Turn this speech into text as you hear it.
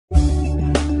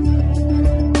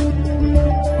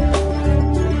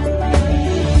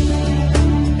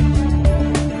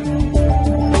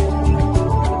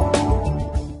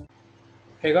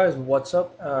Hey guys, what's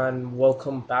up and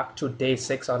welcome back to day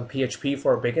 6 on PHP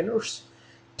for beginners.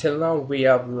 Till now we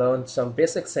have learned some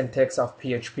basic syntax of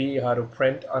PHP, how to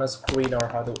print on a screen or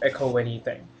how to echo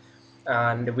anything.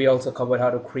 And we also covered how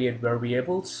to create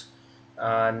variables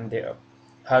and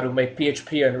how to make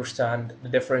PHP understand the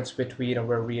difference between a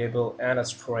variable and a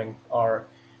string, or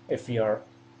if you're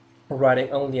writing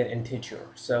only an integer.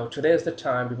 So today is the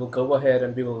time we will go ahead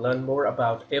and we will learn more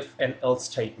about if and else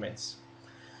statements.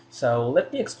 So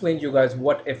let me explain to you guys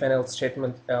what if and else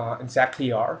statements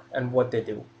exactly are and what they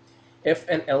do. If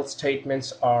and else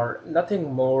statements are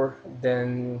nothing more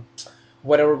than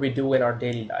whatever we do in our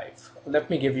daily life. Let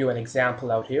me give you an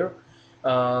example out here.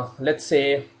 Let's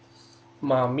say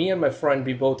me and my friend,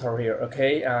 we both are here,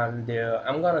 okay? And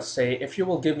I'm gonna say, if you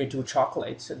will give me 2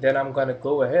 chocolates, then I'm gonna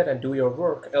go ahead and do your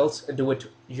work, else do it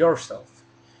yourself.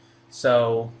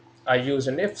 So I use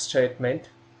an if statement.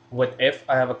 With if,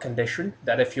 I have a condition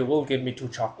that if you will give me 2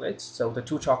 chocolates, so the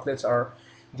 2 chocolates are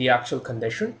the actual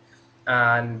condition.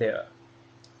 And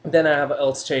then I have an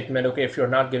else statement. Okay, if you're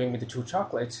not giving me the 2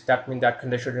 chocolates, that means that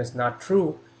condition is not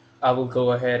true. I will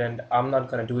go ahead and I'm not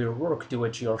going to do your work, do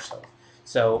it yourself.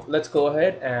 So let's go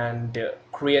ahead and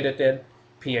create it in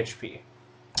PHP.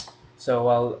 So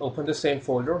I'll open the same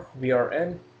folder we are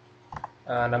in,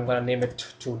 and I'm going to name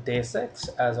it to day 6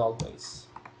 as always.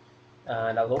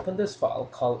 And I'll open this file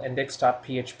called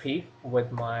index.php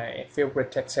with my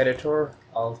favorite text editor.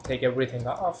 I'll take everything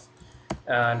off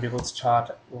and we will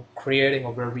start creating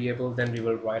a variable. Then we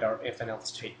will write our if and else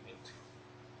statement.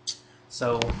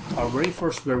 So our very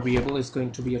first variable is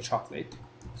going to be a chocolate.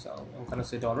 So I'm going to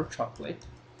say $chocolate.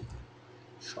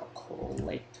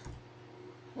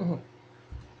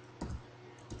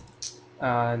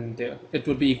 And it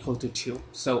will be equal to 2.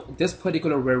 So this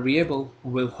particular variable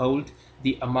will hold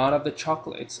the amount of the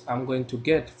chocolates I'm going to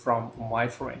get from my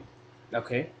friend.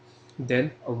 Okay,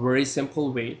 then a very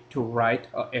simple way to write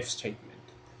a if statement.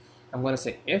 I'm going to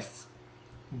say if,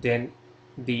 then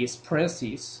these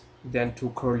parentheses, then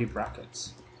 2 curly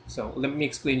brackets. So let me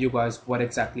explain you guys what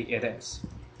exactly it is.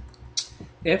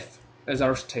 If is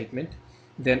our statement,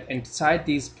 then inside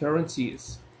these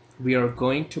parentheses we are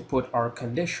going to put our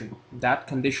condition. That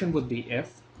condition would be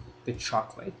if the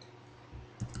chocolate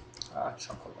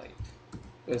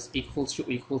is equals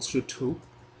to 2,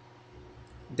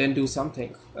 then do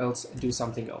something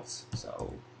else.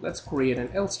 So let's create an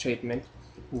else statement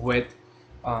with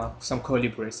some curly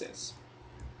braces.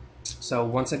 So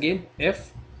once again,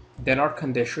 if, then our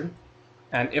condition,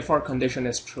 and if our condition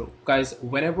is true. Guys,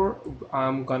 whenever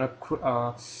I'm gonna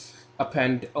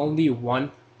append only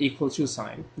one equals to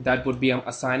sign, that would be I'm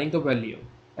assigning the value.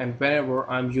 And whenever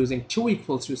I'm using 2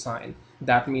 equals to sign,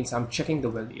 that means I'm checking the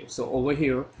value. So over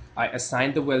here, I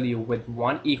assign the value with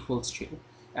 1 equals to,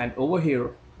 and over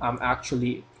here, I'm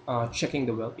actually checking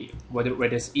the value, whether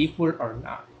it is equal or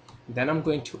not. Then I'm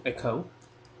going to echo,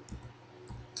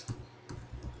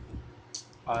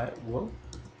 I will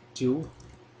do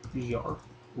your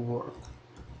work.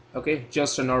 Okay,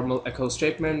 just a normal echo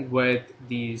statement with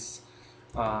these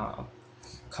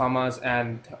commas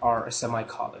and our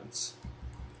semicolons.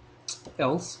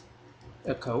 Else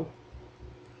echo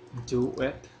do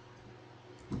it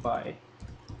by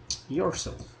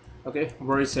yourself. Okay,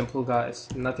 very simple guys,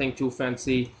 nothing too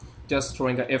fancy, just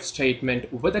throwing an if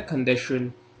statement with a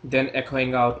condition, then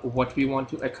echoing out what we want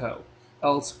to echo,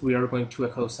 else we are going to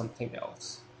echo something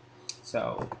else.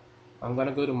 So I'm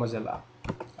gonna go to Mozilla.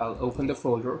 I'll open the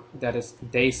folder that is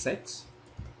day 6,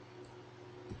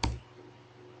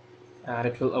 and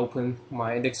it will open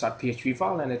my index.php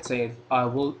file, and it says I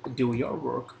will do your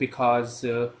work because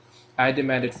I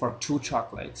demanded for 2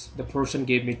 chocolates. The person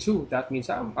gave me 2. That means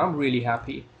I'm really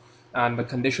happy, and the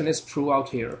condition is true out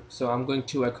here. So I'm going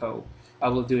to echo I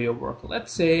will do your work.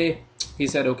 Let's say he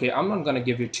said, okay, I'm not gonna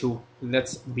give you 2.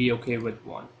 Let's be okay with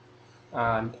 1.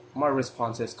 And my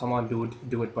response is, come on dude,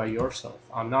 do it by yourself.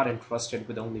 I'm not interested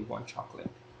with only 1 chocolate.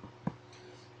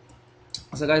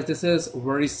 So guys, this is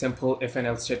very simple if and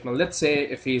else statement. Let's say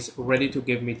if he's ready to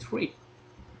give me 3,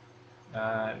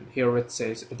 and here it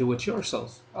says do it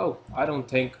yourself. Oh, I don't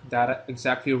think that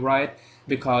exactly right,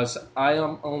 because I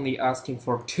am only asking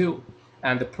for 2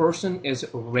 and the person is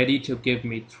ready to give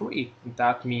me 3.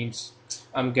 That means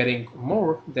I'm getting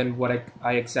more than what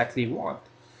I exactly want.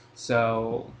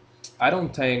 So I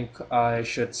don't think I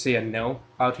should say a no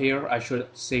out here. I should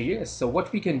say yes. So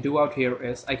what we can do out here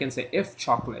is I can say if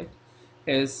chocolate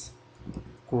is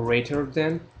greater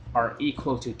than or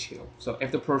equal to 2. So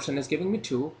if the person is giving me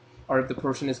 2, or if the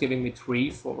person is giving me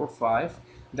 3, 4, or 5,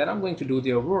 then I'm going to do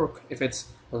their work. If it's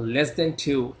less than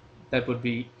 2, that would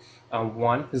be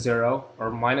 1, 0, or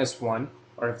 -1,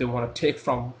 or if they want to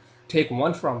take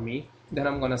one from me, then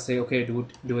I'm gonna say, okay,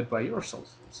 do it by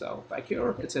yourself. So back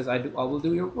here it says I will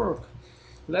do your work.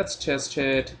 Let's test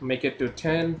it, make it to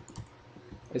 10.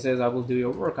 It says I will do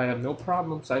your work. I have no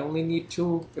problems. I only need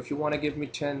 2. If you want to give me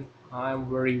 10, I'm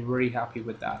very happy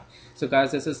with that. So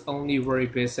guys, this is only very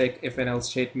basic if and else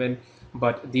statement,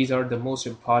 but these are the most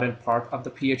important part of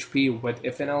the PHP. With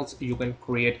if and else, you can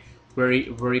create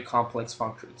very complex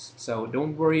functions. So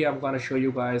don't worry, I'm gonna show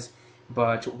you guys,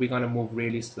 but we're gonna move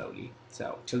really slowly.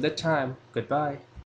 So till that time, goodbye.